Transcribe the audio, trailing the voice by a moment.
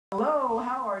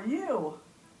how are you?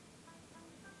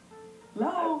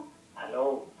 Hello?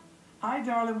 Hello. Hi,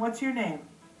 darling, what's your name?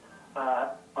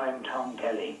 I'm Tom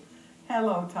Kelly.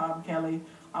 Hello, Tom Kelly.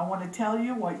 I want to tell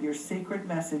you what your secret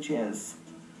message is.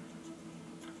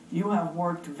 You have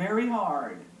worked very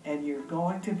hard, and you're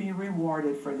going to be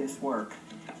rewarded for this work.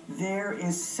 There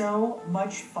is so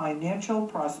much financial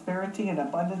prosperity and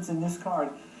abundance in this card.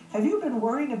 Have you been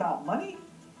worrying about money?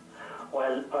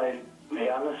 Well, I'll be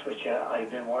honest with you,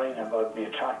 I've been worrying about my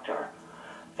tractor.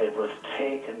 It was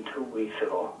taken 2 weeks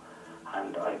ago,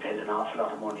 and I paid an awful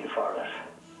lot of money for it.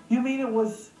 You mean it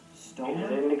was stolen?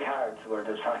 Is it in the cards where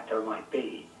the tractor might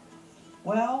be?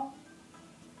 Well,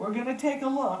 we're going to take a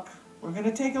look. We're going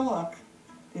to take a look.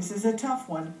 This is a tough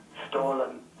one.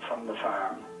 Stolen from the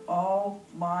farm. Oh,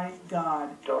 my God.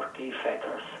 Dirty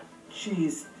feckers.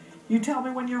 Jeez. You tell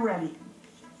me when you're ready.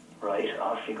 Right,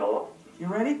 off you go. You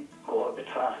ready? Go a bit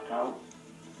fast now.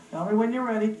 Tell me when you're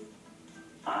ready.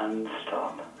 And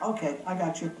stop. Okay, I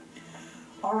got you.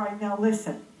 All right, now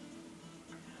listen.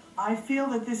 I feel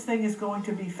that this thing is going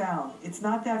to be found. It's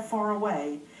not that far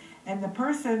away. And the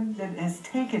person that has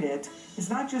taken it is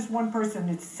not just one person,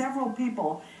 it's several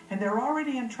people, and they're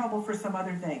already in trouble for some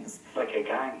other things. Like a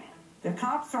gang? The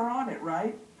cops are on it,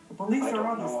 right? The police are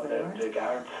on this thing, right? The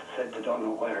guards said they don't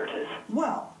know where it is.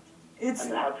 Well, it's...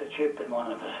 And it has a chip in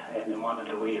one of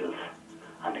the wheels,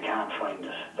 and they can't find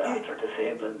it. After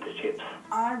disabling the chips.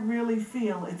 I really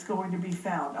feel it's going to be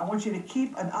found. I want you to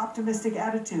keep an optimistic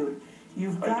attitude.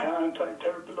 You've got... I can't. I'm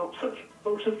terrible upset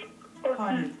about it.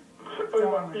 Honey, I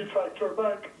want the tractor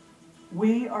back.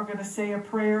 We are going to say a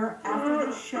prayer. After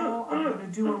the show, I'm going to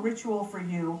do a ritual for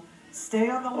you. Stay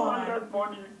on the line. All that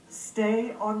money.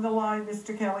 Stay on the line,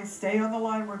 Mr. Kelly. Stay on the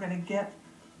line. We're going to get...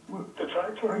 The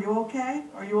tractor? Are you okay?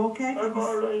 Are you okay? I'm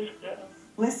all right, yeah.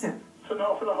 Listen. It's an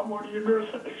awful lot of money in your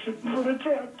section for the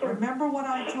tractor. Remember what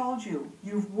I told you.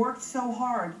 You've worked so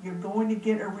hard. You're going to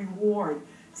get a reward.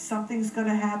 Something's going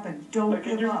to happen. Don't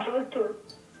give up. Tractor.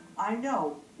 I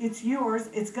know. It's yours.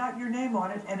 It's got your name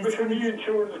on it, and it's going to be... the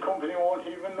insurance company won't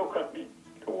even look at me.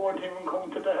 They won't even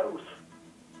come to the house.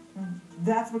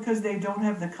 That's because they don't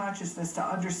have the consciousness to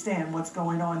understand what's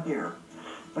going on here.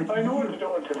 But I know they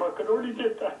don't. If I could only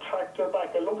get that tractor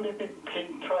back, a lovely big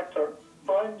pink tractor,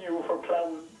 brand new for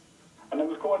ploughing, and I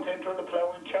was going to enter the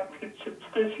ploughing championships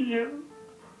this year.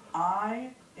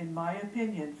 I, in my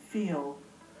opinion, feel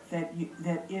that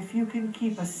if you can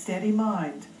keep a steady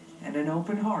mind and an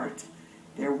open heart,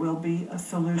 there will be a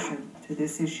solution to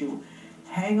this issue.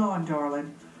 Hang on,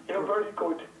 darling. You're very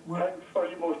good. Thanks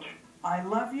very much. I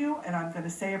love you, and I'm going to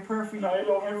say a prayer for you. I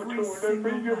love every you too. Let's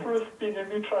bring you for a spin in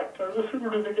the tractor. The sooner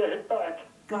they get it back.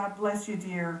 God bless you,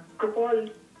 dear.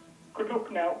 Goodbye. Good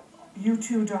luck now. You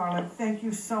too, darling. Thank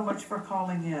you so much for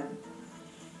calling in.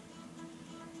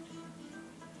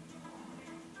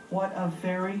 What a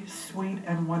very sweet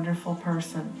and wonderful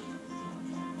person.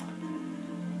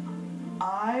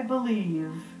 I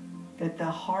believe that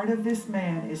the heart of this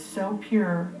man is so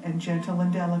pure and gentle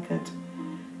and delicate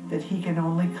that he can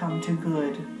only come to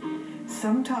good.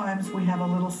 Sometimes we have a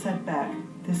little setback.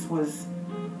 This was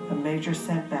a major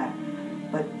setback.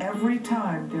 But every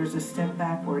time there's a step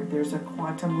backward, there's a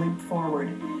quantum leap forward.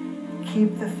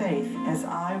 Keep the faith, as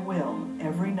I will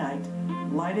every night,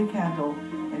 light a candle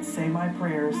and say my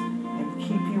prayers and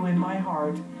keep you in my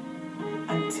heart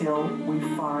until we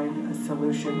find a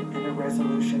solution and a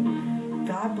resolution.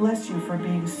 God bless you for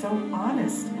being so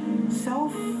honest, so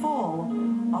full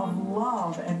of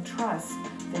love and trust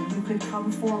that you could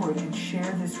come forward and share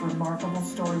this remarkable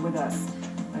story with us.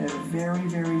 I am very,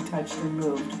 very touched and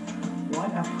moved. What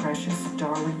a precious,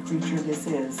 darling creature this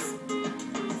is.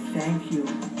 Thank you.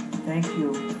 Thank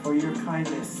you for your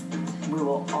kindness. We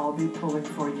will all be pulling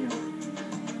for you.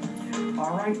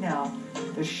 All right, now,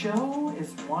 the show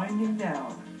is winding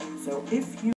down. So if you